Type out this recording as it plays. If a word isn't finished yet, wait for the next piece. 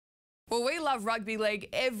Well, we love rugby league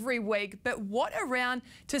every week, but what a round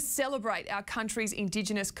to celebrate our country's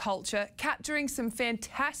Indigenous culture, capturing some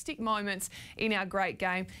fantastic moments in our great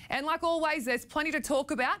game. And like always, there's plenty to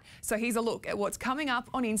talk about, so here's a look at what's coming up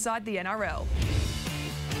on Inside the NRL.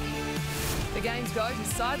 The games go to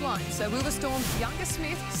sidelined, so will the Storm's younger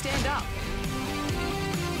Smith stand up?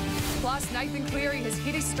 Plus, Nathan Cleary has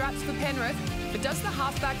hit his straps for Penrith, but does the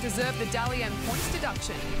halfback deserve the Dally M points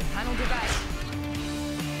deduction? Panel debate.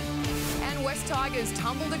 And West Tigers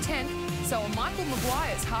tumble to 10th, so are Michael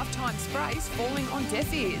Maguire's halftime sprays falling on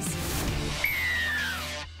deaf ears?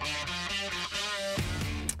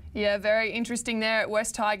 Yeah, very interesting there at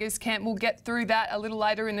West Tigers camp. We'll get through that a little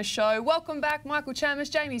later in the show. Welcome back, Michael Chalmers,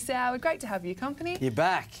 Jamie Soward. Great to have you company. You're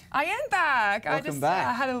back. I am back. Welcome back.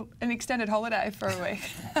 I had an extended holiday for a week.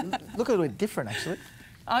 Look a little bit different, actually.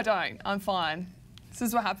 I don't. I'm fine. This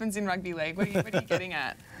is what happens in rugby league. What are you getting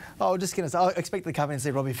at? Oh, just going to say, I expect to come in and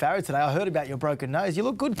see Robbie Farah today. I heard about your broken nose. You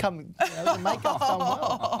look good coming. The makeup's done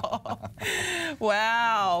well.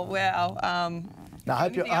 Wow. Wow. No, I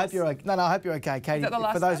hope you're okay. No, I hope you're okay, Katie.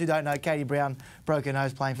 For those who don't know, Katie Brown broke her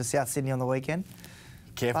nose playing for South Sydney on the weekend.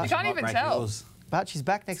 Careful, you can't even tell. But she's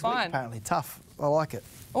back next week, apparently. Tough. I like it.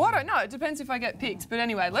 Well, I don't know. It depends if I get picked. But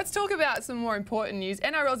anyway, let's talk about some more important news.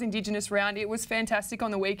 NRL's Indigenous Round. It was fantastic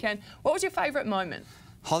on the weekend. What was your favourite moment?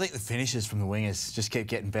 I think the finishes from the wingers just keep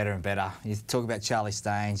getting better and better. You talk about Charlie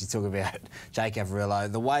Staines, you talk about Jake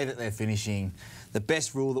Averillo, the way that they're finishing. The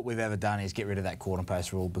best rule that we've ever done is get rid of that quarter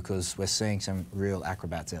post rule because we're seeing some real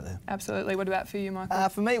acrobats out there. Absolutely. What about for you, Michael?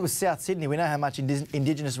 For me, it was South Sydney. We know how much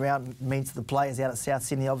Indigenous Round means to the players out at South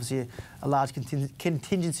Sydney. Obviously, a large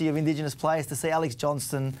contingency of Indigenous players. To see Alex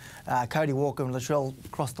Johnston, Cody Walker and Latrell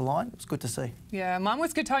cross the line, it was good to see. Yeah, mine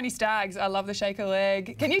was Tony Staggs. I love the shake a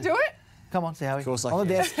leg. Can you do it? Come on, see how he. Of course I can. On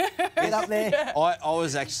the desk. Get up there. Yeah. I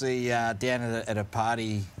was actually down at a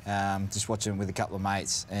party just watching with a couple of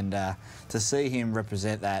mates, and to see him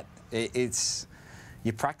represent that, it's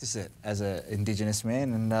you practice it as an Indigenous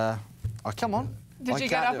man, and I come on. Did you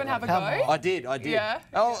get up and have a go? I did. Yeah.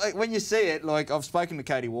 Oh, when you see it, like I've spoken to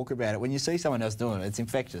Cody Walker about it. When you see someone else doing it, it's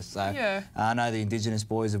infectious. So yeah. I know the Indigenous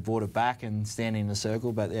boys have brought it back and standing in a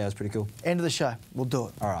circle, but yeah, it was pretty cool. End of the show. We'll do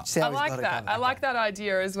it. All right. I like that. I like that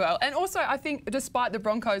idea as well. And also, I think despite the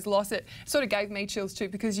Broncos' loss, it sort of gave me chills too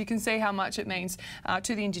because you can see how much it means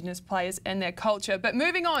to the Indigenous players and their culture. But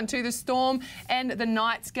moving on to the Storm and the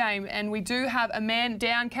Knights game, and we do have a man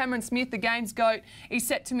down, Cameron Smith, the game's GOAT. He's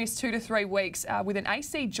set to miss 2 to 3 weeks with an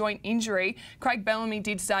AC joint injury. Craig Bellamy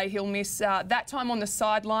did say he'll miss that time on the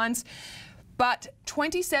sidelines. But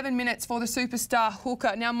 27 minutes for the superstar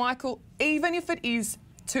hooker. Now, Michael, even if it is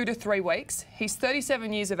 2 to 3 weeks, he's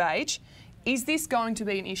 37 years of age. Is this going to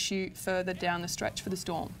be an issue further down the stretch for the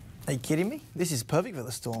Storm? Are you kidding me? This is perfect for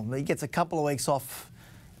the Storm. He gets a couple of weeks off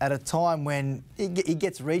at a time when he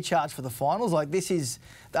gets recharged for the finals. Like this is,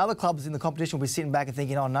 the other clubs in the competition will be sitting back and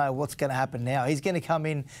thinking, oh no, what's going to happen now? He's going to come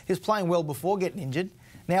in, he was playing well before getting injured.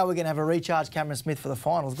 Now we're going to have a recharged Cameron Smith for the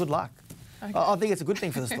finals. Good luck. Okay. I think it's a good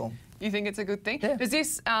thing for the Storm. You think it's a good thing? Yeah. Does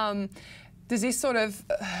this sort of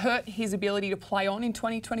hurt his ability to play on in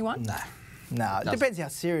 2021? No. It depends how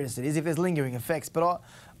serious it is, if there's lingering effects. But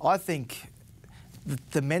I think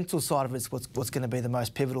the mental side of it is what's going to be the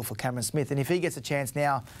most pivotal for Cameron Smith. And if he gets a chance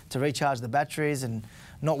now to recharge the batteries and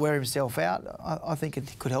not wear himself out, I think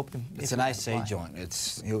it could help him. It's an AC joint.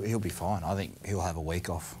 He'll be fine. I think he'll have a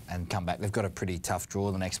week off and come back. They've got a pretty tough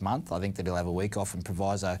draw the next month. I think that he'll have a week off and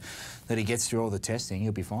proviso that he gets through all the testing,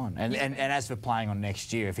 he'll be fine. And as for playing on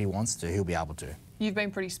next year, if he wants to, he'll be able to. You've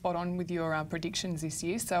been pretty spot on with your predictions this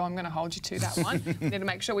year, so I'm going to hold you to that one. Need to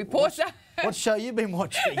make sure we pause that. What show you been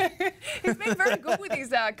watching? He's been very good with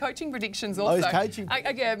his coaching predictions also. Oh, his coaching.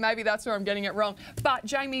 Yeah, maybe that's where I'm getting it wrong. But,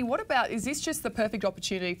 Jamie, what about, is this just the perfect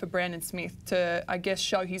opportunity for Brandon Smith to, I guess,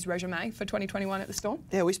 show his resume for 2021 at the Storm?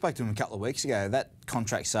 Yeah, we spoke to him a couple of weeks ago. That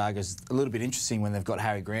contract saga is a little bit interesting when they've got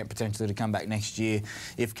Harry Grant potentially to come back next year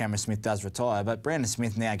if Cameron Smith does retire. But Brandon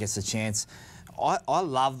Smith now gets a chance. I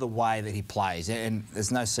love the way that he plays, and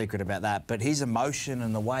there's no secret about that, but his emotion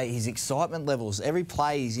and the way, his excitement levels, every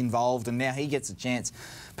play he's involved, and now he gets a chance.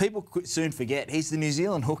 People could soon forget he's the New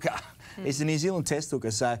Zealand hooker. He's the New Zealand test hooker,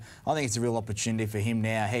 so I think it's a real opportunity for him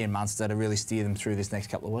now, he and Munster, to really steer them through this next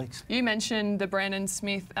couple of weeks. You mentioned the Brandon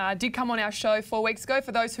Smith did come on our show 4 weeks ago.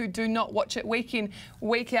 For those who do not watch it week in,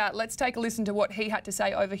 week out, let's take a listen to what he had to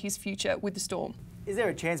say over his future with the Storm. Is there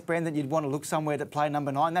a chance, Brandon, that you'd want to look somewhere to play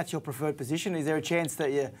number 9? That's your preferred position. Is there a chance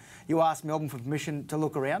that you ask Melbourne for permission to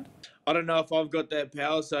look around? I don't know if I've got that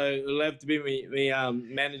power, so it'll have to be me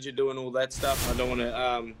manager doing all that stuff. I don't want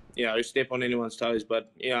to, step on anyone's toes,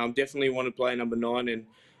 but I definitely want to play number 9,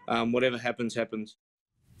 and whatever happens, happens.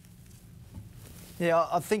 Yeah,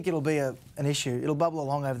 I think it'll be an issue. It'll bubble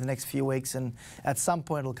along over the next few weeks, and at some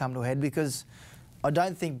point it'll come to a head, because I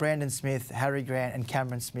don't think Brandon Smith, Harry Grant and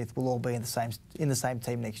Cameron Smith will all be in the same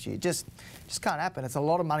team next year. Just can't happen. It's a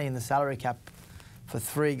lot of money in the salary cap for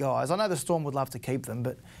 3 guys. I know the Storm would love to keep them,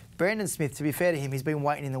 but Brandon Smith, to be fair to him, he's been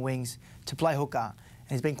waiting in the wings to play hooker, and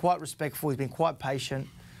he's been quite respectful, he's been quite patient.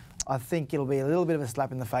 I think it'll be a little bit of a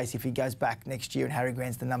slap in the face if he goes back next year and Harry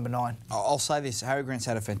Grant's the number 9. I'll say this, Harry Grant's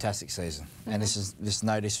had a fantastic season, and this is just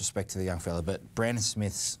no disrespect to the young fella, but Brandon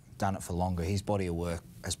Smith's done it for longer. His body of work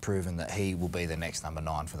has proven that he will be the next number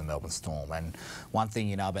 9 for the Melbourne Storm. And one thing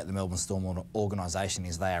you know about the Melbourne Storm organisation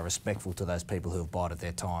is they are respectful to those people who have bided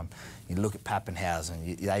their time. You look at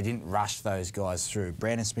Pappenhausen, they didn't rush those guys through.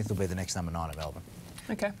 Brandon Smith will be the next number 9 at Melbourne.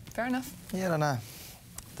 Okay, fair enough. Yeah, I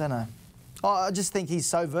don't know. I just think he's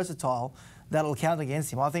so versatile that it'll count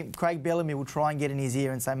against him. I think Craig Bellamy will try and get in his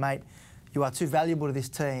ear and say, mate, you are too valuable to this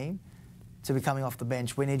team to be coming off the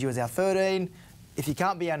bench. We need you as our 13. If you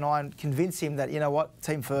can't be our 9, convince him that, you know what,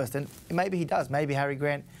 team first. And maybe he does. Maybe Harry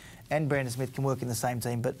Grant and Brandon Smith can work in the same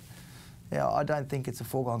team. But yeah, I don't think it's a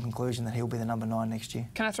foregone conclusion that he'll be the number 9 next year.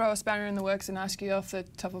 Can I throw a spanner in the works and ask you off the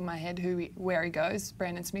top of my head where he goes,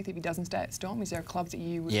 Brandon Smith, if he doesn't stay at Storm? Is there a club that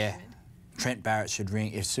you would recommend? Trent Barrett should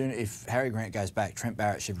ring. If Harry Grant goes back, Trent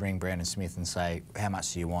Barrett should ring Brandon Smith and say, how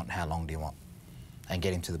much do you want, how long do you want? And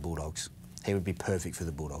get him to the Bulldogs. He would be perfect for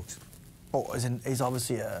the Bulldogs. Oh, he's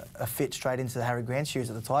obviously a fit straight into Harry Grant's shoes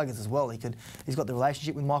at the Tigers as well. He's got the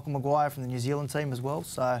relationship with Michael Maguire from the New Zealand team as well,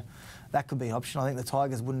 so that could be an option. I think the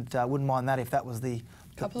Tigers wouldn't mind that if that was the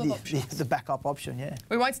backup option, yeah.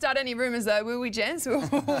 We won't start any rumours though, will we, gents? We'll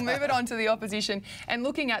move it on to the opposition. And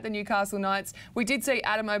looking at the Newcastle Knights, we did see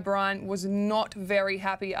Adam O'Brien was not very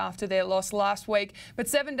happy after their loss last week, but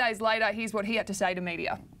 7 days later, here's what he had to say to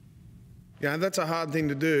media. Yeah, that's a hard thing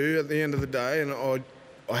to do at the end of the day, and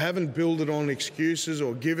I haven't built it on excuses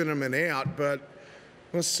or given them an out, but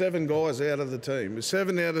there's 7 guys out of the team. There's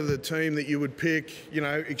 7 out of the team that you would pick, you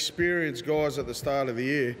know, experienced guys at the start of the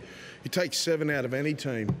year. You take 7 out of any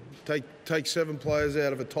team. Take 7 players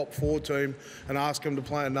out of a top 4 team and ask them to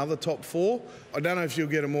play another top 4. I don't know if you'll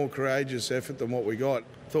get a more courageous effort than what we got.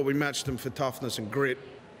 Thought we matched them for toughness and grit,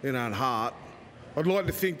 you know, and heart. I'd like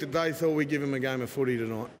to think that they thought we'd give them a game of footy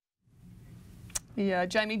tonight. Yeah,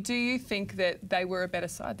 Jamie, do you think that they were a better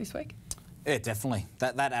side this week? Yeah, definitely.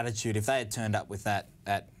 That attitude, if they had turned up with that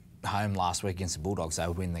at home last week against the Bulldogs, they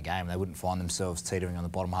would win the game. They wouldn't find themselves teetering on the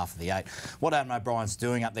bottom half of the 8. What Adam O'Brien's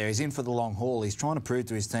doing up there, he's in for the long haul. He's trying to prove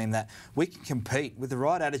to his team that we can compete. With the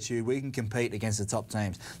right attitude, we can compete against the top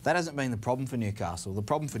teams. That hasn't been the problem for Newcastle. The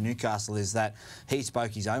problem for Newcastle is that he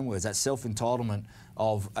spoke his own words, that self-entitlement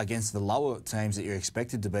of against the lower teams that you're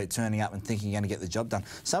expected to beat, turning up and thinking you're going to get the job done.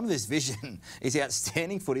 Some of this vision is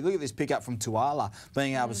outstanding footy. Look at this pick-up from Tuala,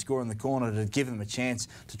 being able to score in the corner to give them a chance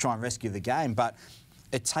to try and rescue the game. But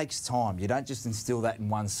it takes time. You don't just instill that in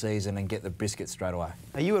one season and get the biscuit straight away.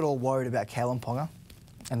 Are you at all worried about Kalen Ponga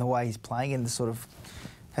and the way he's playing and the sort of...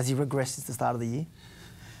 Has he regressed since the start of the year?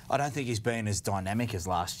 I don't think he's been as dynamic as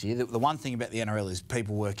last year. The one thing about the NRL is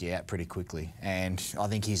people work you out pretty quickly, and I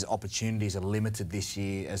think his opportunities are limited this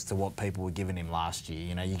year as to what people were giving him last year.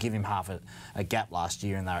 You know, you give him half a gap last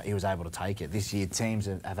year and he was able to take it. This year, teams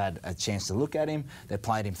have had a chance to look at him. They've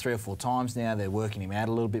played him 3 or 4 times now. They're working him out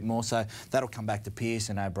a little bit more, so that'll come back to Pearce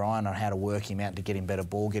and O'Brien on how to work him out to get him better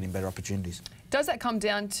ball, get him better opportunities. Does that come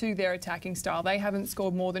down to their attacking style? They haven't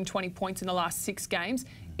scored more than 20 points in the last 6 games.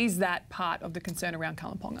 Is that part of the concern around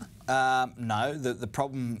Kalen Ponga? No. The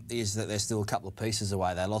problem is that they're still a couple of pieces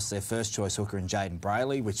away. They lost their first choice hooker in Jaden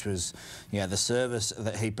Brayley, which was, you know, the service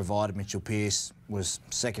that he provided Mitchell Pearce was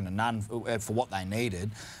second to none for what they needed.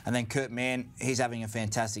 And then Kurt Mann, he's having a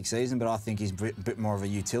fantastic season, but I think he's a bit more of a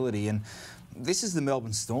utility. And this is the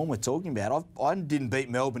Melbourne Storm we're talking about. I didn't beat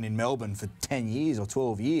Melbourne in Melbourne for 10 years or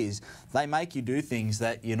 12 years. They make you do things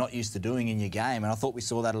that you're not used to doing in your game, and I thought we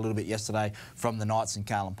saw that a little bit yesterday from the Knights and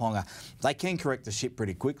Kalen Ponga. They can correct the ship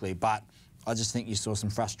pretty quickly, but I just think you saw some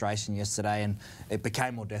frustration yesterday, and it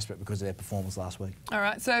became more desperate because of their performance last week. All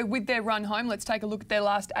right, so with their run home, let's take a look at their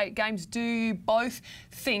last 8 games. Do you both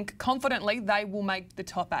think confidently they will make the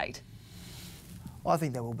top 8? I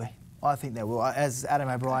think they will be. I think they will. As Adam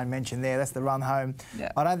O'Brien mentioned there, that's the run home.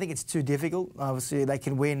 Yeah. I don't think it's too difficult. Obviously, they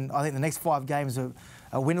can win. I think the next 5 games are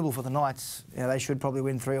winnable for the Knights. You know, they should probably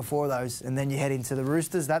win 3 or 4 of those, and then you head into the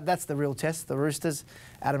Roosters. That's the real test, the Roosters.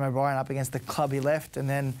 Adam O'Brien up against the club he left, and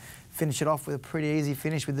then finish it off with a pretty easy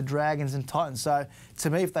finish with the Dragons and Titans. So, to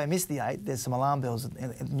me, if they miss the 8, there's some alarm bells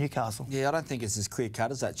at Newcastle. Yeah, I don't think it's as clear-cut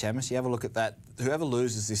as that, Chamis. You have a look at that. Whoever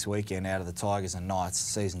loses this weekend out of the Tigers and Knights,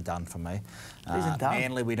 season done for me. Season done.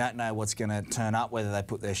 Manly, we don't know what's going to turn up, whether they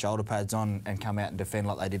put their shoulder pads on and come out and defend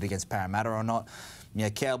like they did against Parramatta or not. Yeah,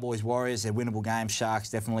 Cowboys, Warriors, they're winnable games. Sharks,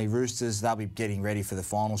 definitely. Roosters, they'll be getting ready for the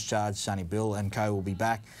finals charge. Sonny Bill and co will be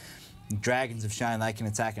back. Dragons have shown they can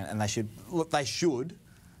attack, and they should. Look, they should.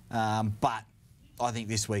 But I think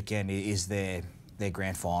this weekend is their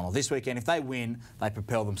grand final. This weekend, if they win, they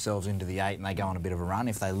propel themselves into the 8 and they go on a bit of a run.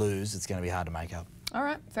 If they lose, it's going to be hard to make up. All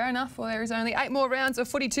right, fair enough. Well, there is only 8 more rounds of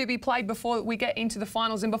footy to be played before we get into the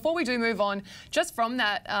finals. And before we do move on, just from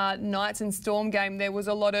that Knights and Storm game, there was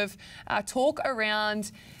a lot of talk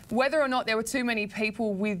around whether or not there were too many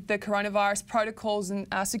people with the coronavirus protocols and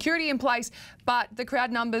security in place, but the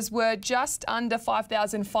crowd numbers were just under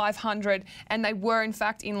 5,500 and they were in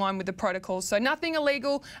fact in line with the protocols. So nothing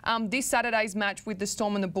illegal. This Saturday's match with the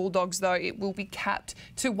Storm and the Bulldogs, though, it will be capped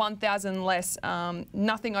to 1,000 less,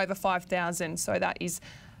 nothing over 5,000. So that is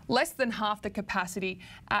less than half the capacity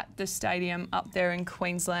at the stadium up there in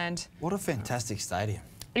Queensland. What a fantastic stadium.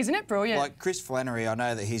 Isn't it brilliant? Like Chris Flannery, I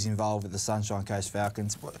know that he's involved with the Sunshine Coast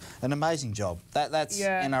Falcons. An amazing job. That's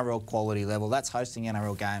NRL quality level. That's hosting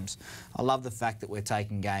NRL games. I love the fact that we're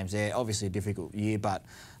taking games there. Obviously a difficult year, but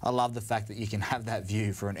I love the fact that you can have that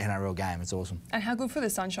view for an NRL game. It's awesome. And how good for the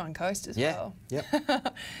Sunshine Coast as well.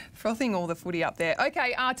 Yep. Frothing all the footy up there.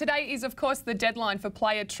 OK, today is, of course, the deadline for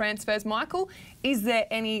player transfers. Michael, is there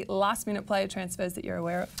any last-minute player transfers that you're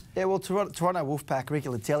aware of? Yeah, well, Toronto Wolfpack, Ricky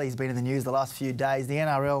Latelli's been in the news the last few days. The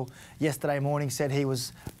NRL yesterday morning said he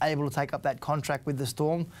was able to take up that contract with the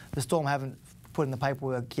Storm. The Storm haven't put in the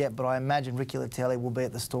paperwork yet, but I imagine Ricky Latelli will be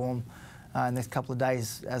at the Storm in the next couple of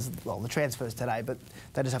days, as well, the transfers today, but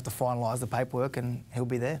they just have to finalise the paperwork and he'll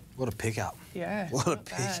be there. What a pickup. Yeah. What a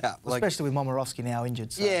pickup. Like, especially with Momorowski now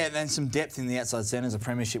injured. So. Yeah, and then some depth in the outside centres, a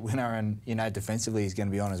premiership winner, and, you know, defensively he's going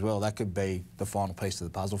to be on as well. That could be the final piece of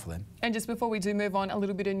the puzzle for them. And just before we do move on, a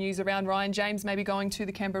little bit of news around Ryan James maybe going to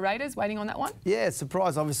the Canberra Raiders, waiting on that one? Yeah, it's a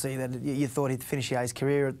surprise, obviously, that you thought he'd finish his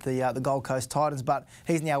career at the Gold Coast Titans, but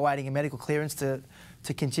he's now waiting a medical clearance to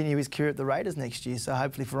continue his career at the Raiders next year. So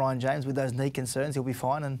hopefully for Ryan James, with those knee concerns, he'll be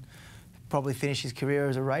fine and probably finish his career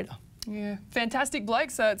as a Raider. Yeah, fantastic bloke.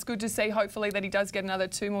 So it's good to see, hopefully, that he does get another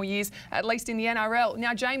 2 more years, at least in the NRL.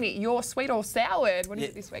 Now, Jamie, you're sweet or soured? What is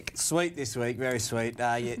it this week? Sweet this week, very sweet.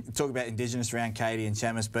 Talk about Indigenous Round, Katie and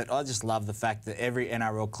Chamis, but I just love the fact that every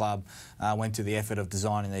NRL club went to the effort of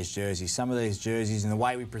designing these jerseys. Some of these jerseys and the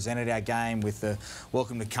way we presented our game with the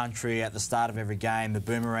Welcome to Country at the start of every game, the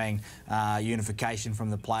boomerang unification from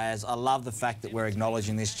the players. I love the fact that we're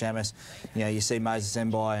acknowledging this, Chamis. You know, you see Moses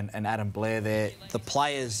Mbai and Adam Blair there. The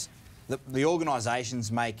players... The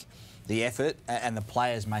organisations make the effort and the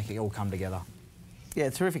players make it all come together. Yeah,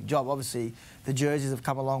 terrific job. Obviously, the jerseys have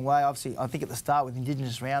come a long way. Obviously, I think at the start with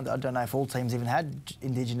Indigenous Round, I don't know if all teams even had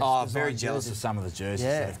Indigenous very jealous of some of the jerseys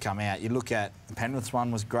that have come out. You look at Penrith's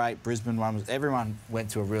one was great, Brisbane one was... Everyone went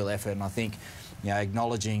to a real effort, and I think, you know,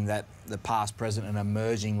 acknowledging that the past, present and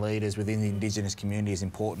emerging leaders within the Indigenous community is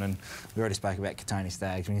important, and we already spoke about Katoni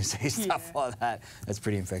Staggs. When you see stuff like that, that's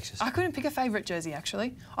pretty infectious. I couldn't pick a favourite jersey,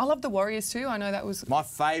 actually. I love the Warriors too. I know that was... My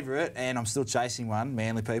favourite, and I'm still chasing one,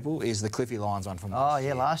 Manly people, is the Cliffy Lions one from last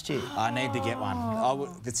year. Last year. I need to get one.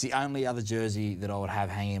 It's the only other jersey that I would have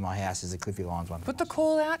hanging in my house is the Cliffy Lions one. Put the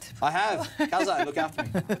call out. I have. Cuzzo, look after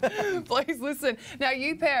me. Please listen. Now,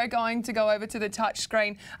 you pair are going to go over to the touch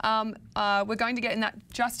screen. We're going to get in that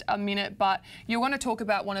just a minute, but you want to talk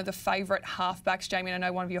about one of the favourite halfbacks, Jamie, and I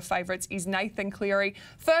know one of your favourites is Nathan Cleary.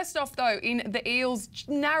 First off, though, in the Eels'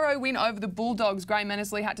 narrow win over the Bulldogs, Graham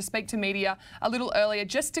Annesley had to speak to media a little earlier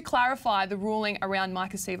just to clarify the ruling around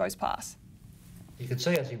Mike Acevo's pass. You can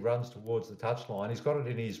see as he runs towards the touchline, he's got it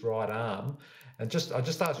in his right arm. And I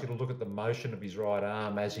just ask you to look at the motion of his right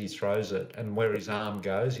arm as he throws it and where his arm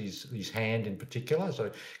goes, his hand in particular. So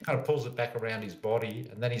he kind of pulls it back around his body,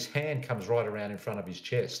 and then his hand comes right around in front of his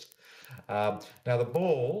chest. Now, the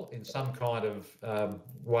ball, in some kind of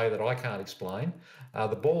way that I can't explain,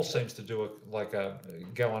 the ball seems to do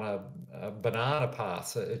go on a banana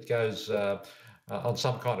path. It goes on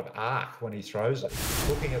some kind of arc when he throws it.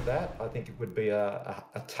 Looking at that, I think it would be a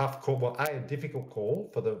tough call. Well, A, a difficult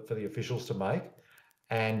call for the officials to make,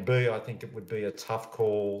 and B, I think it would be a tough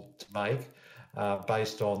call to make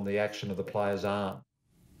based on the action of the player's arm.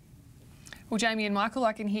 Well, Jamie and Michael,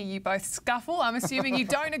 I can hear you both scuffle. I'm assuming you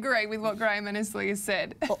don't agree with what Graham Annesley has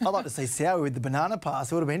said. Well, I'd like to see Sowie with the banana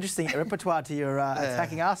pass. It would have been interesting repertoire to your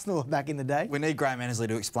attacking Arsenal back in the day. We need Graham Annesley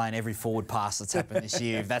to explain every forward pass that's happened this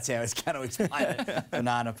year, if that's how he's going to explain it,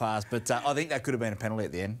 banana pass. But I think that could have been a penalty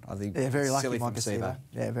at the end. I think very lucky, silly from Mike. Placebo.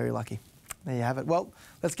 Yeah, very lucky. There you have it. Well,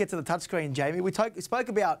 let's get to the touchscreen, Jamie. We spoke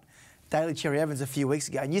about Daly Cherry Evans a few weeks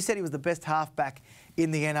ago, and you said he was the best halfback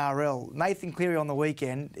in the NRL. Nathan Cleary on the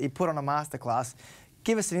weekend, he put on a masterclass.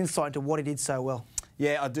 Give us an insight into what he did so well.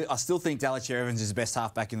 Yeah, I do. I still think Daly Cherry Evans is the best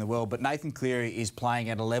halfback in the world, but Nathan Cleary is playing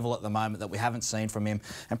at a level at the moment that we haven't seen from him,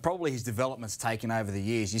 and probably his development's taken over the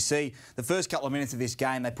years. You see, the first couple of minutes of this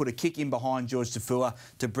game, they put a kick in behind George Tafua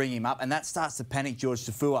to bring him up, and that starts to panic George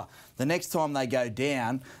Tafua. The next time they go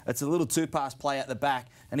down, it's a little two-pass play at the back,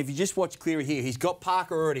 and if you just watch Cleary here, he's got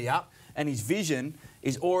Parker already up, and his vision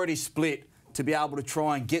is already split to be able to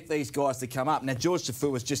try and get these guys to come up. Now, George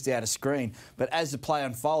Tafua was just out of screen, but as the play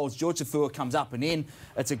unfolds, George Tafua comes up and in.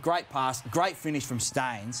 It's a great pass, great finish from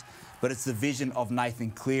Staines, but it's the vision of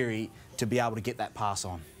Nathan Cleary to be able to get that pass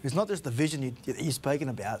on. It's not just the vision you've spoken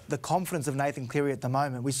about, the confidence of Nathan Cleary at the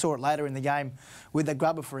moment. We saw it later in the game with the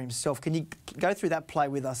grubber for himself. Can you go through that play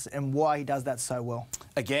with us and why he does that so well?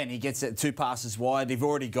 Again, he gets it 2 passes wide. They've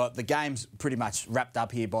already got the game's pretty much wrapped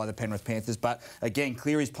up here by the Penrith Panthers, but again,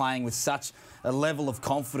 Cleary's playing with such a level of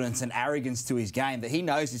confidence and arrogance to his game that he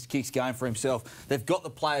knows his kick's going for himself. They've got the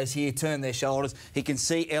players here turn their shoulders. He can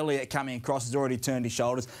see Elliott coming across, has already turned his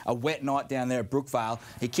shoulders. A wet night down there at Brookvale.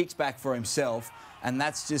 He kicks back for himself. And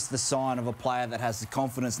that's just the sign of a player that has the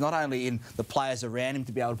confidence, not only in the players around him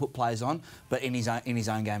to be able to put players on, but in his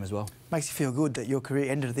own game as well. Makes you feel good that your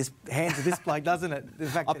career ended at the hands of this bloke, doesn't it? The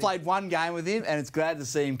fact I played one game with him, and it's glad to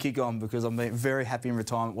see him kick on because I'm very happy in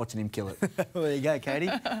retirement watching him kill it. Well, there you go,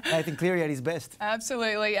 Katie. Nathan Cleary at his best.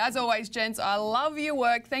 Absolutely. As always, gents, I love your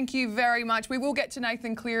work. Thank you very much. We will get to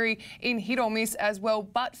Nathan Cleary in Hit or Miss as well.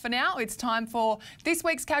 But for now, it's time for this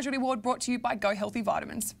week's Casualty Award brought to you by Go Healthy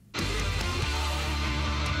Vitamins.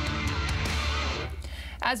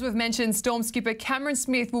 As we've mentioned, Storm skipper Cameron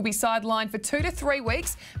Smith will be sidelined for 2 to 3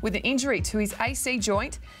 weeks with an injury to his AC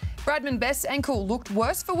joint. Bradman Best's ankle looked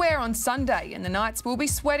worse for wear on Sunday, and the Knights will be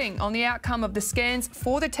sweating on the outcome of the scans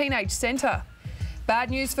for the teenage centre.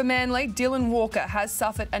 Bad news for Manly, Dylan Walker has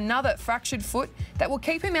suffered another fractured foot that will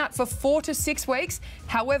keep him out for 4 to 6 weeks.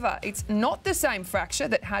 However, it's not the same fracture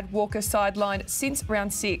that had Walker sidelined since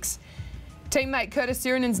round 6. Teammate Curtis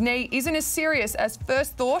Sirenen's knee isn't as serious as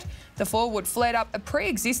first thought. The forward flared up a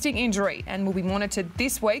pre-existing injury and will be monitored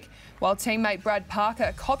this week, while teammate Brad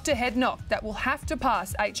Parker copped a head knock that will have to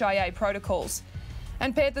pass HIA protocols.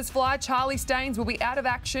 And Panthers flyer Charlie Staines will be out of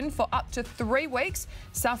action for up to 3 weeks,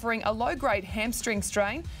 suffering a low-grade hamstring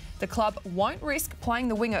strain. The club won't risk playing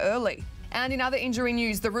the winger early. And in other injury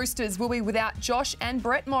news, the Roosters will be without Josh and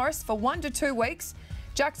Brett Morris for 1 to 2 weeks.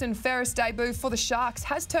 Jackson Ferris' debut for the Sharks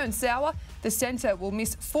has turned sour. The centre will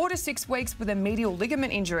miss 4 to 6 weeks with a medial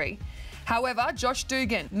ligament injury. However, Josh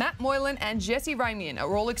Dugan, Matt Moylan and Jesse Ramian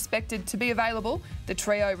are all expected to be available, the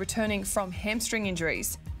trio returning from hamstring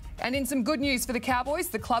injuries. And in some good news for the Cowboys,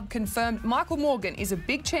 the club confirmed Michael Morgan is a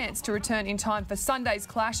big chance to return in time for Sunday's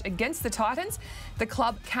clash against the Titans. The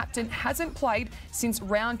club captain hasn't played since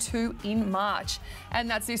round 2 in March. And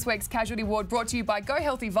that's this week's Casualty Ward brought to you by Go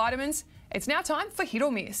Healthy Vitamins. It's now time for Hit or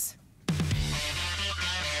Miss.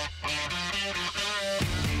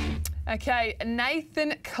 Okay,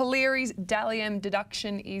 Nathan Cleary's Dally M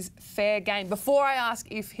deduction is fair game. Before I ask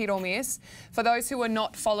if hit or miss, for those who are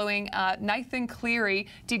not following, Nathan Cleary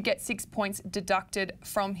did get 6 points deducted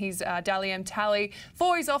from his Dally M tally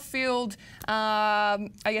for his off-field,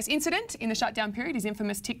 incident in the shutdown period, his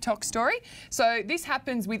infamous TikTok story. So this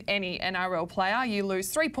happens with any NRL player. You lose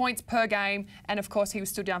 3 points per game, and of course he was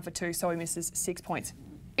still down for 2, so he misses 6 points.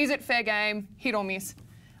 Is it fair game, hit or miss?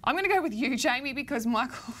 I'm going to go with you, Jamie, because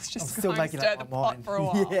Michael's just going to stir the pot for a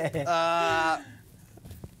while. Yeah.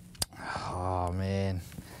 Oh, man.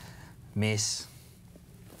 Miss.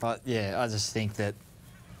 But, yeah, I just think that,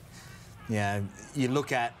 you know, you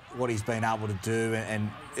look at what he's been able to do and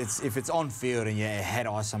if it's on field and you head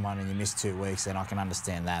eye someone and you miss 2 weeks, then I can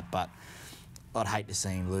understand that. But I'd hate to see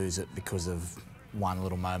him lose it because of one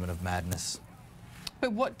little moment of madness.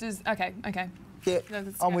 But what does... Okay. Yeah,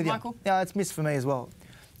 I'm with you. Michael? Yeah, it's miss for me as well.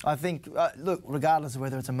 I think, look, regardless of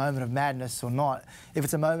whether it's a moment of madness or not, if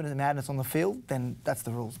it's a moment of madness on the field, then that's the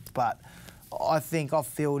rules. But I think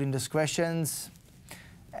off-field indiscretions,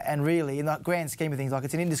 and really, in the grand scheme of things, like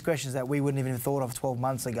it's an indiscretions that we wouldn't even have thought of 12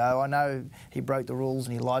 months ago. I know he broke the rules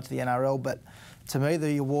and he lied to the NRL, but to me,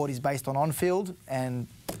 the award is based on-field, and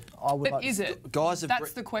I would But like is to... it? Guys have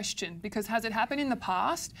That's the question, because has it happened in the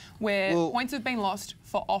past where points have been lost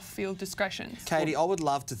for off-field discretions? Katie, I would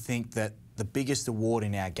love to think that the biggest award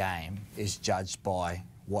in our game is judged by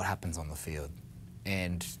what happens on the field.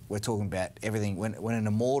 And we're talking about everything. When an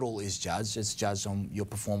immortal is judged, it's judged on your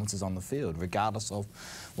performances on the field, regardless of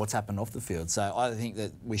what's happened off the field. So I think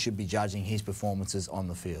that we should be judging his performances on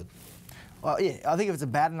the field. Well, yeah, I think if it's a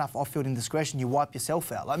bad enough off-field indiscretion, you wipe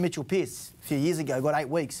yourself out. Like Mitchell Pearce, a few years ago, got 8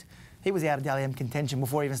 weeks. He was out of Dally M contention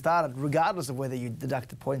before he even started, regardless of whether you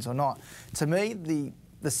deducted points or not. To me,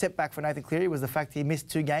 the setback for Nathan Cleary was the fact he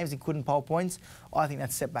missed 2 games and couldn't poll points. I think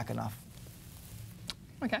that's setback enough.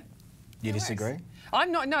 Okay. You disagree?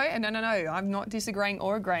 I'm not, no, I'm not disagreeing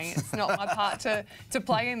or agreeing. It's not my part to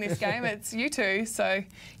play in this game. It's you two, so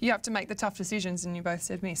you have to make the tough decisions, and you both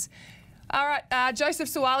said miss. All right, Joseph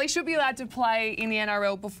Suaalii should be allowed to play in the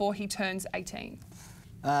NRL before he turns 18.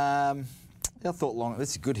 I thought long.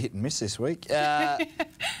 It's a good hit and miss this week.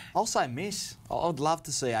 I'll say miss. I'd love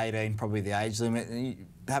to see 18, probably the age limit. And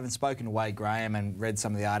having spoken to Wade Graham and read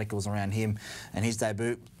some of the articles around him and his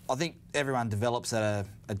debut, I think everyone develops at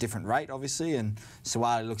a different rate, obviously, and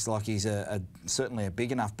Suaalii looks like he's certainly a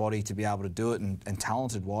big enough body to be able to do it and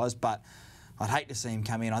talented-wise, but I'd hate to see him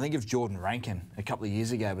come in. I think if Jordan Rankin a couple of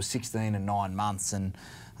years ago was 16 and 9 months, and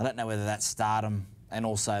I don't know whether that stardom and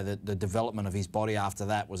also the development of his body after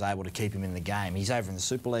that was able to keep him in the game. He's over in the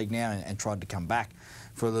Super League now and tried to come back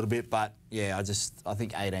for a little bit, but yeah, I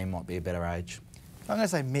think 18 might be a better age. I'm going to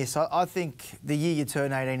say miss. I think the year you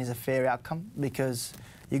turn 18 is a fair outcome because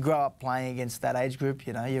you grow up playing against that age group.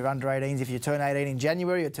 You know, you're under 18s. If you turn 18 in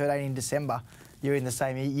January or turn 18 in December, you're in the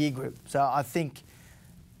same year group. So I think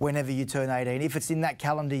whenever you turn 18, if it's in that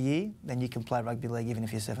calendar year, then you can play rugby league even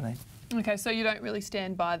if you're 17. Okay, so you don't really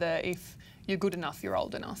stand by the if you're good enough, you're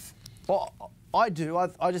old enough. Well, I do.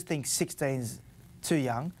 I just think 16's too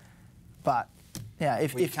young. But, yeah,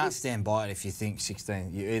 if you can't stand by it if you think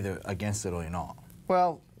 16, you're either against it or you're not.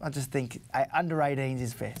 Well, I just think under 18s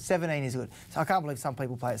is fair. 17 is good. So I can't believe some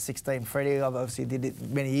people play at 16. Freddie obviously did it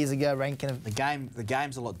many years ago. Rankin. The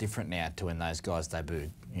game's a lot different now to when those guys debuted.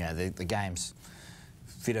 You know, the game's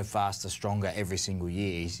fitter, faster, stronger every single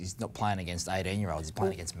year. He's not playing against 18-year-olds. He's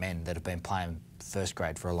playing against men that have been playing first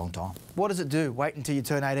grade for a long time. What does it do? Wait until you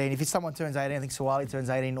turn 18. If someone turns 18, I think Suaalii turns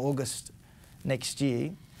 18 in August next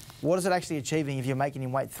year. What is it actually achieving if you're making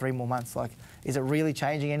him wait 3 more months? Like, is it really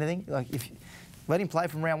changing anything? Like, if let him play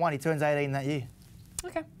from round 1, he turns 18 that year.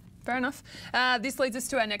 Okay, fair enough. This leads us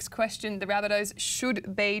to our next question. The Rabbitohs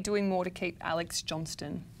should be doing more to keep Alex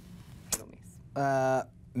Johnston.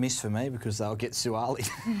 Miss for me because they'll get Suaalii.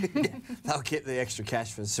 They'll get the extra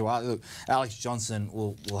cash for Suaalii. Look, Alex Johnston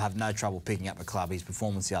will have no trouble picking up the club. His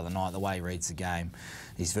performance the other night, the way he reads the game,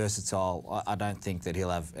 he's versatile. I don't think that he'll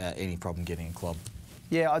have any problem getting a club.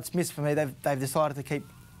 Yeah, it's miss for me. They've decided to keep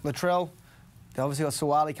Latrell. They've obviously got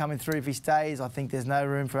Suaalii coming through if he stays. I think there's no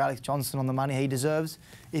room for Alex Johnston on the money he deserves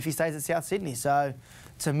if he stays at South Sydney. So,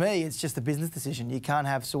 to me, it's just a business decision. You can't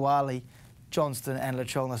have Suaalii, Johnston and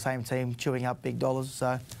Latrell on the same team chewing up big dollars.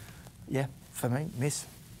 So, yeah, for me, miss.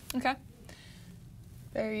 Okay.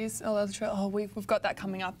 There he is. Oh, we've got that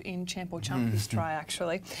coming up in Champ or Chump, this try,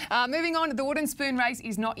 actually. Moving on, the wooden spoon race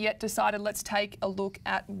is not yet decided. Let's take a look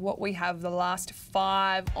at what we have, the last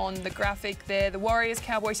 5 on the graphic there. The Warriors,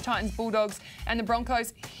 Cowboys, Titans, Bulldogs and the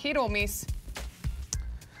Broncos. Hit or miss?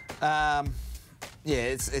 Yeah,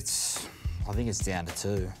 it's. I think it's down to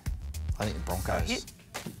 2. I think the Broncos. Hit.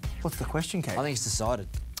 What's the question, Kate? I think it's decided.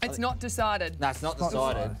 It's not decided. No, it's not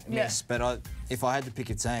decided. Yes, yeah. But if I had to pick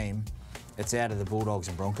a team, it's out of the Bulldogs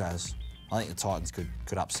and Broncos. I think the Titans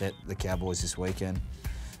could upset the Cowboys this weekend.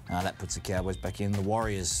 That puts the Cowboys back in. The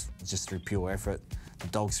Warriors, just through pure effort. The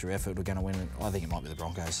Dogs, through effort, we're going to win. I think it might be the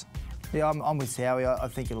Broncos. Yeah, I'm with Howie. I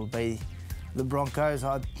think it'll be the Broncos.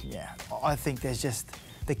 I think there's just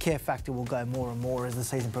the care factor will go more and more as the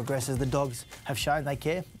season progresses. The Dogs have shown they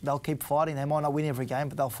care. They'll keep fighting. They might not win every game,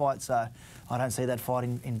 but they'll fight. So I don't see that fight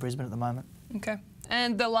in Brisbane at the moment. Okay.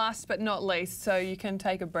 And the last but not least, so you can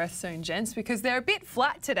take a breath soon, gents, because they're a bit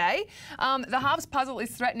flat today. The halves puzzle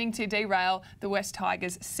is threatening to derail the West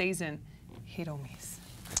Tigers season. Hit or miss?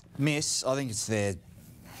 Miss. I think it's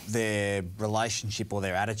their relationship or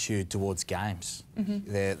their attitude towards games.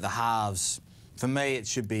 The halves, for me, it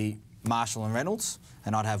should be Marshall and Reynolds,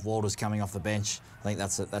 and I'd have Walters coming off the bench. I think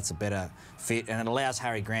that's a better fit, and it allows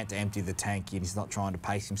Harry Grant to empty the tank. He's not trying to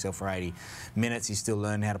pace himself for 80 minutes. He's still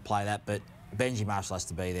learning how to play that, but Benji Marshall has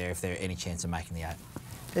to be there if there's any chance of making the 8.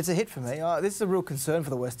 It's a hit for me. This is a real concern for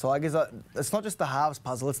the West Tigers. It's not just the halves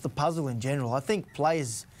puzzle, it's the puzzle in general. I think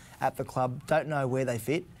players at the club don't know where they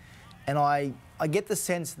fit, and I get the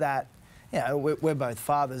sense that you know, we're both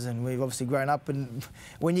fathers and we've obviously grown up. And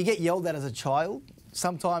when you get yelled at as a child,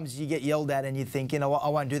 sometimes you get yelled at and you think, you know what, I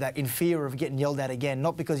won't do that, in fear of getting yelled at again,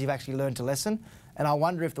 not because you've actually learned a lesson. And I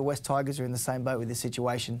wonder if the West Tigers are in the same boat with this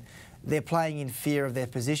situation. They're playing in fear of their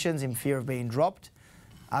positions, in fear of being dropped.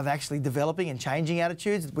 Are they actually developing and changing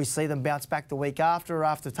attitudes? We see them bounce back the week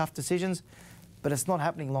after tough decisions, but it's not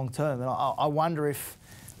happening long term. And I wonder if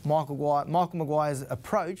Michael Maguire's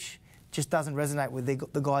approach just doesn't resonate with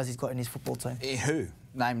the guys he's got in his football team. Who?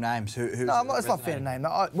 Name names. Who? No, it's not fair to name.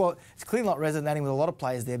 Well, it's clearly not resonating with a lot of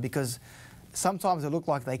players there because sometimes it look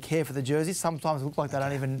like they care for the jerseys, sometimes it look like they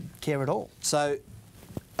don't even care at all. So,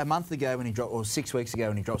 a month ago when he dropped, or 6 weeks ago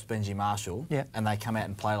when he drops Benji Marshall, and they come out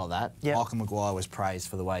and play like that, Michael Maguire was praised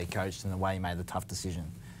for the way he coached and the way he made the tough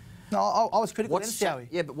decision. No, I was critical of Joey.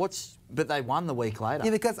 Yeah, but they won the week later.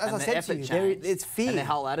 Yeah, because as I said to you, it's fear. And their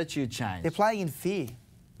whole attitude changed. They're playing in fear.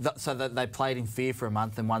 So they played in fear for a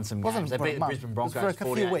month and won some games. They beat the Brisbane Broncos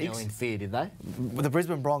 48-0 in fear, did they? The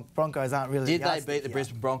Brisbane Broncos aren't really... Did they beat the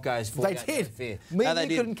Brisbane Broncos 48-0 in fear? Me and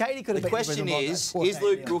you couldn't, Katie could have beat the Brisbane Broncos. The question is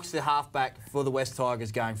Luke Brooks the halfback for the West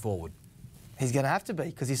Tigers going forward? He's going to have to be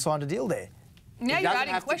because he signed a deal there. Now you're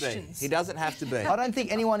adding questions. He doesn't have to be. I don't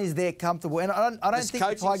think anyone is there comfortable, and I don't think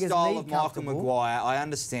the Tigers style need of Michael comfortable. Maguire, I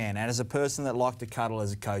understand, and as a person that liked to cuddle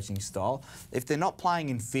as a coaching style, if they're not playing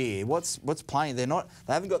in fear, what's playing? They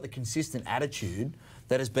haven't got the consistent attitude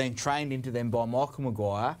that has been trained into them by Michael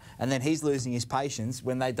Maguire, and then he's losing his patience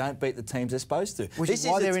when they don't beat the teams they're supposed to. Which is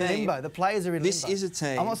why they're in limbo. The players are in limbo. This is a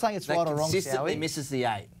team. I'm not saying it's right or wrong, consistently misses the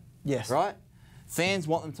 8. Yes. Right? Fans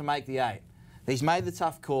want them to make the 8. He's made the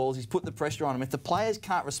tough calls. He's put the pressure on them. If the players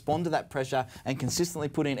can't respond to that pressure and consistently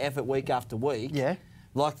put in effort week after week,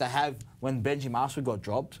 like they have when Benji Marshall got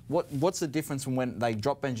dropped, what's the difference from when they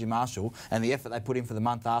dropped Benji Marshall and the effort they put in for the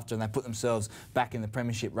month after and they put themselves back in the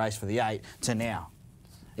premiership race for the 8 to now?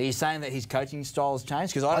 Are you saying that his coaching style has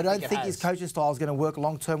changed? Because I don't think his coaching style is going to work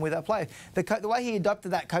long term with that player. The way he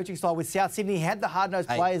adopted that coaching style with South Sydney, he had the hard-nosed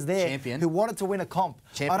players there who wanted to win a comp.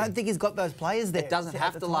 I don't think he's got those players there. It doesn't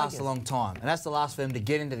have to last a long time. It has to last for them to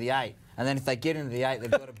get into the 8. And then if they get into the 8, they've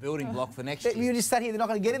got a building block for next year. You just sat here, they're not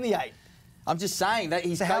going to get in the 8. I'm just saying that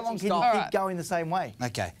his coaching how long can style... you keep going the same way?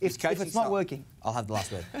 Okay. If it's not working. I'll have the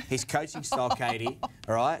last word. His coaching style, Katie,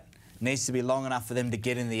 all right, needs to be long enough for them to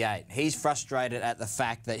get in the 8. He's frustrated at the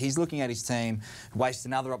fact that he's looking at his team waste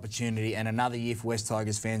another opportunity and another year for West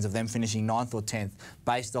Tigers fans of them finishing 9th or 10th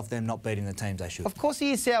based off them not beating the teams they should. Of course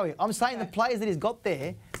he is, Sowie. I'm saying the players that he's got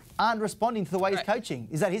there aren't responding to the way he's coaching.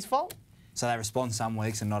 Is that his fault? So they respond some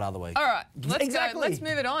weeks and not other weeks. All right, let's go. Let's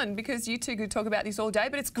move it on because you two could talk about this all day,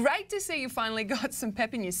 but it's great to see you finally got some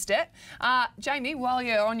pep in your step. Jamie, while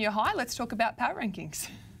you're on your high, let's talk about power rankings.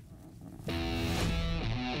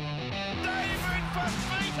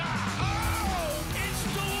 Oh, it's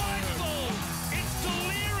delightful! It's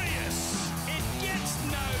delirious! It gets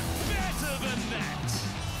no better than that!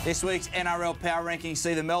 This week's NRL Power Rankings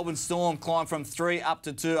see the Melbourne Storm climb from 3 up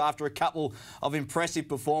to 2 after a couple of impressive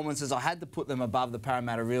performances. I had to put them above the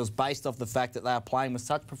Parramatta Reels based off the fact that they are playing with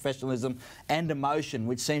such professionalism and emotion,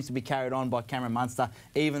 which seems to be carried on by Cameron Munster,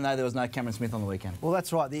 even though there was no Cameron Smith on the weekend. Well,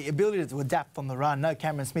 that's right. The ability to adapt on the run. No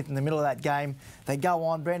Cameron Smith in the middle of that game. They go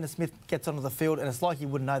on, Brandon Smith gets onto the field, and it's like you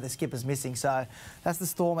wouldn't know the skipper's missing. So that's the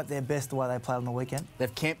Storm at their best the way they played on the weekend.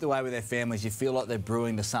 They've camped away with their families. You feel like they're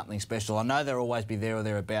brewing to something special. I know they'll always be there or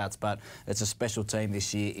thereabouts, but it's a special team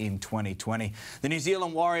this year in 2020. The New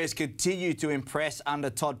Zealand Warriors continue to impress under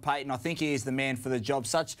Todd Payten. I think he is the man for the job.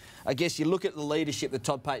 I guess you look at the leadership that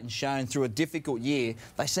Todd Payten's shown through a difficult year.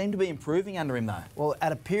 They seem to be improving under him, though. Well,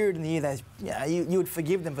 at a period in the year, you would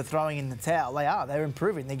forgive them for throwing in the towel. They are. They're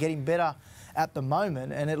improving. They're getting better at the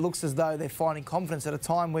moment, and it looks as though they're finding confidence at a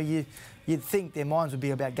time where you'd think their minds would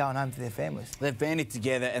be about going home to their families. They've banded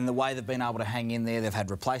together, and the way they've been able to hang in there, they've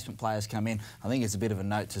had replacement players come in. I think it's a bit of a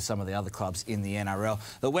note to some of the other clubs in the NRL.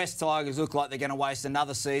 The West Tigers look like they're going to waste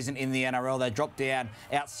another season in the NRL. They dropped down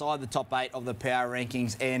outside the top 8 of the power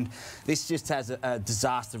rankings, and this just has a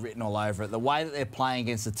disaster written all over it. The way that they're playing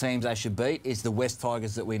against the teams they should beat is the West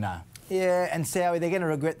Tigers that we know. Yeah, and Sowie, they're going to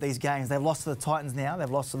regret these games. They've lost to the Titans now.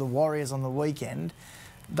 They've lost to the Warriors on the weekend.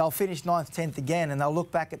 They'll finish 9th, 10th again, and they'll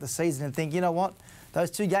look back at the season and think, you know what?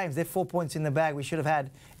 Those 2 games, they're 4 points in the bag we should have had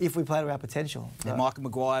if we played to our potential. Yeah, Michael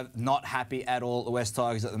Maguire not happy at all at the West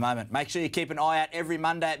Tigers at the moment. Make sure you keep an eye out every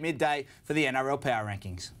Monday at midday for the NRL Power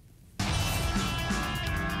Rankings.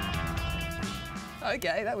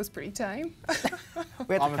 Okay, that was pretty tame.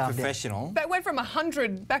 We had to I'm a calm down. professional. That went from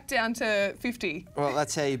 100 back down to 50. Well,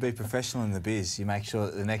 that's how you be professional in the biz. You make sure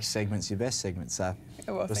that the next segment's your best segment. So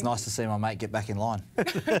well, it was thank nice to see my mate get back in line.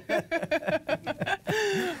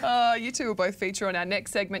 You two will both feature on our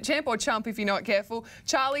next segment. Champ or chump, if you're not careful.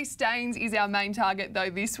 Charlie Staines is our main target, though,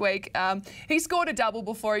 this week. He scored a double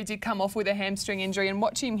before he did come off with a hamstring injury. And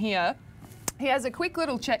watch him here. He has a quick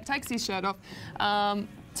little check, takes his shirt off,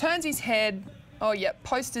 turns his head. Oh, yeah,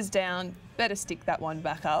 posters down. Better stick that one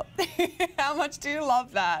back up. How much do you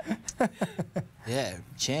love that? Yeah,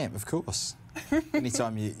 champ, of course.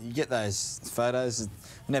 Anytime you get those photos,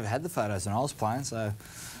 I never had the photos when I was playing, so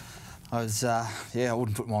I was, I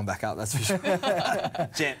wouldn't put mine back up, that's for sure.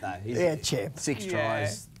 Champ, though. Yeah, champ. 6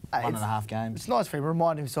 tries, Hey, 1.5 games. It's nice for him to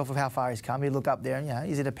remind himself of how far he's come. You look up there and,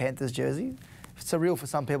 he's in a Panthers jersey. It's surreal for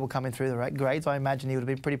some people coming through the grades. I imagine he would have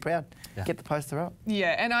been pretty proud. Yeah. Get the poster up.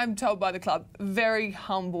 Yeah, and I'm told by the club, very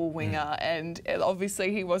humble winger, and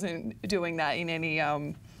obviously he wasn't doing that in any,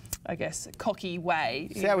 I guess, cocky way.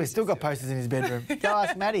 See how he's still got posters in his bedroom. Go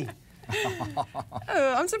ask Maddie.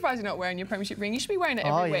 I'm surprised you're not wearing your premiership ring. You should be wearing it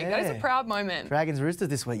every week. That is a yeah. proud moment. Dragons Roosters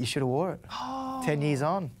this week. You should have wore it. 10 years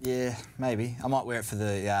on. Yeah, maybe. I might wear it for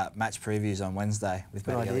the match previews on Wednesday with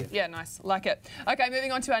Good Matty idea. Elliott. Yeah, nice. Like it. Okay,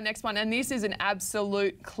 moving on to our next one, and this is an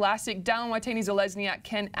absolute classic. Dallin Watene-Zelezniak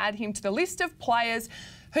can add him to the list of players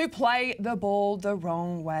who play the ball the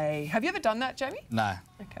wrong way. Have you ever done that, Jamie? No,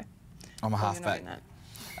 Okay. I'm a Well, you're not halfback. doing that.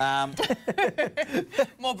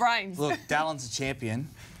 More brains. Look, Dallin's a champion,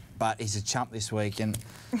 but he's a chump this week. And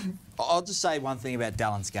I'll just say one thing about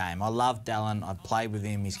Dallin's game. I love Dallin. I've played with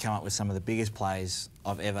him. He's come up with some of the biggest plays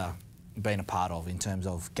I've ever been a part of in terms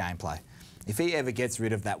of gameplay. If he ever gets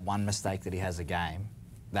rid of that one mistake that he has a game,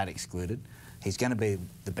 that excluded, he's going to be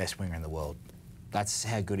the best winger in the world. That's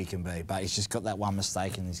how good he can be. But he's just got that one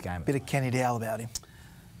mistake in his game. Bit of Kenny Dowell about him.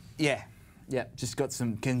 Yeah. Yeah, just got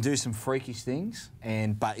can do some freakish things,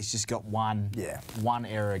 but he's just got one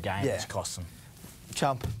error a game that's cost him.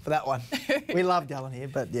 Chump for that one. We love Dallin here,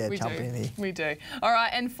 but yeah, We chump do. in here. We do. All right,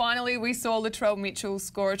 and finally we saw Latrell Mitchell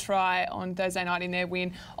score a try on Thursday night in their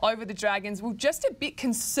win over the Dragons. We're just a bit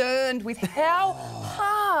concerned with how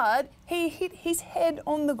hard he hit his head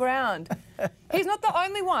on the ground. He's not the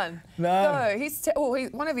only one. No.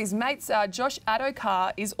 One of his mates, Josh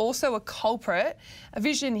Adokar, is also a culprit. A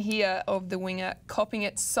vision here of the winger copping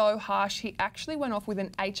it so harsh he actually went off with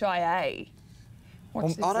an HIA.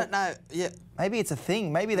 Watch this. I don't know. Yeah. Maybe it's a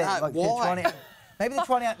thing. Maybe they're, No, they're why? trying to... Maybe they're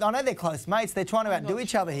trying to... I know they're close mates. They're trying to outdo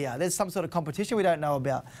each other here. There's some sort of competition we don't know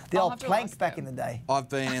about. The I'll old have to plank ask back them. in the day. I've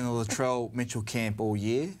been in the Latrell Mitchell camp all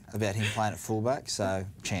year about him playing at fullback, so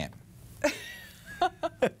champ.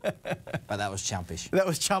 But that was chumpish. That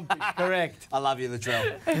was chumpish, correct. I love you,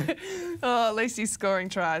 Latrell. Oh, at least he's scoring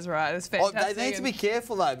tries, right? It's Oh, fantastic. they need to be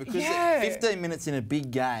careful though, because Yeah. 15 minutes in a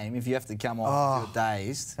big game, if you have to come off you're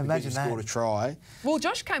dazed because imagine you that. scored a try. Well,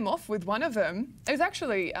 Josh came off with one of them. It was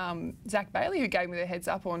actually Zach Bailey who gave me the heads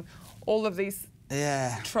up on all of these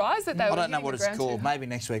Yeah. tries that they were I don't know hitting what the it's ground called. to. Maybe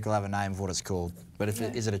next week I'll have a name of what it's called. But if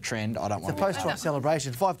is it a trend? I don't It's a want to. post-try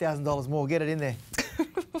celebration. $5,000 more. Get it in there.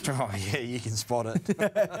 Oh yeah, you can spot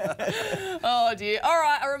it. Oh dear. All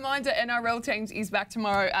right, a reminder, NRL Teams is back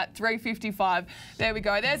tomorrow at 3:55. There we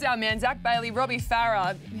go. There's our man, Zach Bailey, Robbie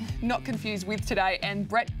Farah, not confused with today, and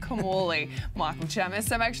Brett Kamali, Michael Chamis.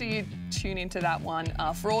 So make sure you tune into that one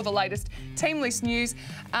for all the latest team list news.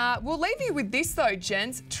 We'll leave you with this though,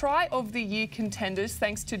 gents. Try of the year contenders,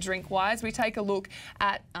 thanks to Drinkwise. We take a look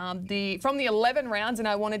at from the 11 rounds, and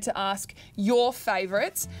I wanted to ask your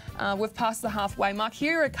favourites. We've passed the halfway mark.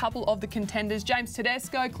 Here are a couple of the contenders: James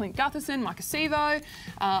Tedesco, Clint Gutherson, Mike Acevo,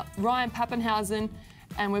 Ryan Pappenhausen,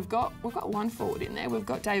 and we've got one forward in there. We've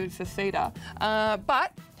got David Fafita.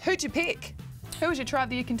 But who'd you pick? Who was your try of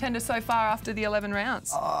the year contender so far after the 11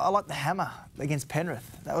 rounds? I like the hammer against Penrith.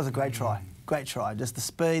 That was a great try. Great try. Just the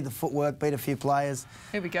speed, the footwork, beat a few players.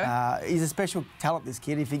 Here we go. He's a special talent, this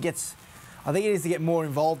kid. If he gets... I think he needs to get more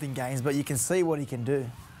involved in games, but you can see what he can do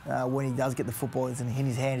when he does get the football in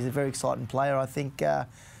his hand. He's a very exciting player, I think, at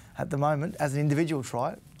the moment. As an individual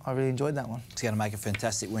try, I really enjoyed that one. He's going to make a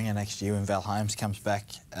fantastic winger next year when Val Holmes comes back,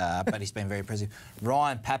 but he's been very impressive.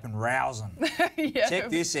 Ryan Pappenhausen. Yeah. Check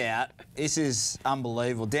this out. This is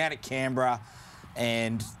unbelievable. Down at Canberra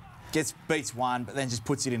and beats one, but then just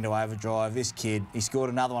puts it into overdrive. This kid, he scored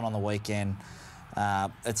another one on the weekend.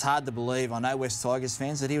 It's hard to believe, I know West Tigers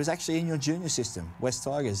fans, that he was actually in your junior system, West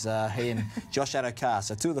Tigers. He and Josh Adokar,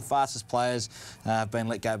 so two of the fastest players have been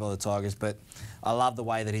let go by the Tigers, but I love the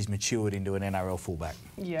way that he's matured into an NRL fullback.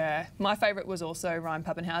 Yeah, my favourite was also Ryan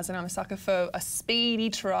Pappenhausen. I'm a sucker for a speedy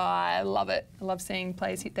try. I love it. I love seeing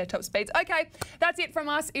players hit their top speeds. OK, that's it from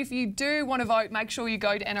us. If you do want to vote, make sure you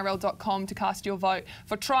go to nrl.com to cast your vote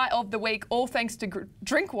for Try of the Week, all thanks to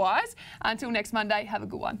Drinkwise. Until next Monday, have a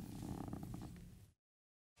good one.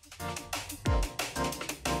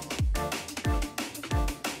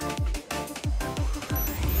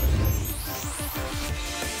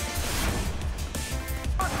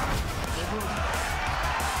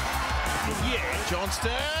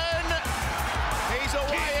 Johnston, he's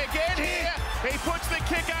away again here. He puts the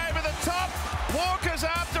kick over the top. Walker's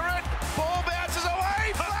after it. Ball bounces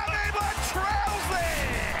away. Fleming trails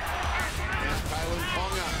there. Here's Kalen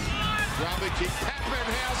Ponga. Rubber kick.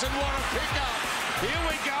 Pappenhausen, what a pickup. Here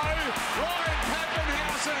we go. Ryan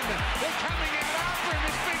Pappenhausen. They're coming out after him.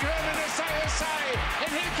 It's Big Herman SA.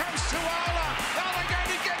 And here comes Tuala. Are they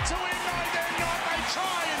going to get to him? No, they're not. They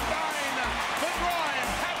try in vain. But Ryan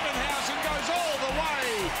Pappenhausen goes all the way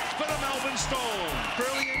for the Melbourne Storm.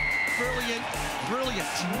 Brilliant, brilliant,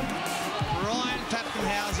 brilliant. Ryan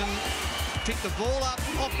Pappenhausen picked the ball up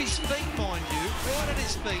off his feet, mind you, right at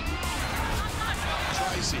his feet.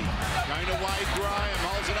 Tracy going to Wade Graham,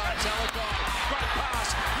 holds it up, Talakai. Great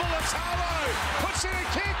pass, Mulatalo puts in a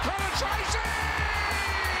kick, Connor Tracy!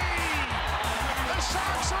 The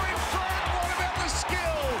Sharks are in front, what about the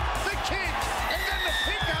skill, the kick, and then the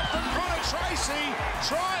pick-up from Connor Tracy.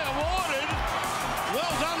 Try awarded,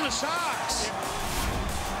 well done the Sharks.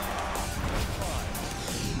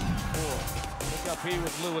 Look up here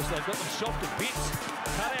with Lewis, they've got them soft to bits.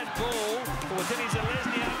 Cut out ball for Denny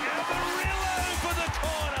Zalesniak. Amarillo for the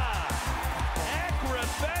corner.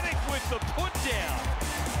 Acrobatic with the put down.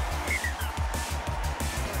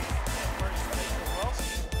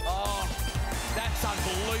 Oh, that's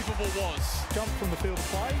unbelievable was. Jump from the field of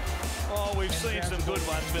play. Oh, we've seen some good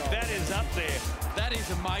ones, but that is up there. That is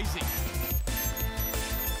amazing.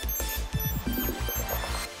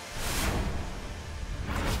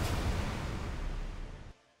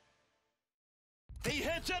 He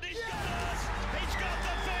hits it, he's got us! He's got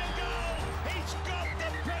the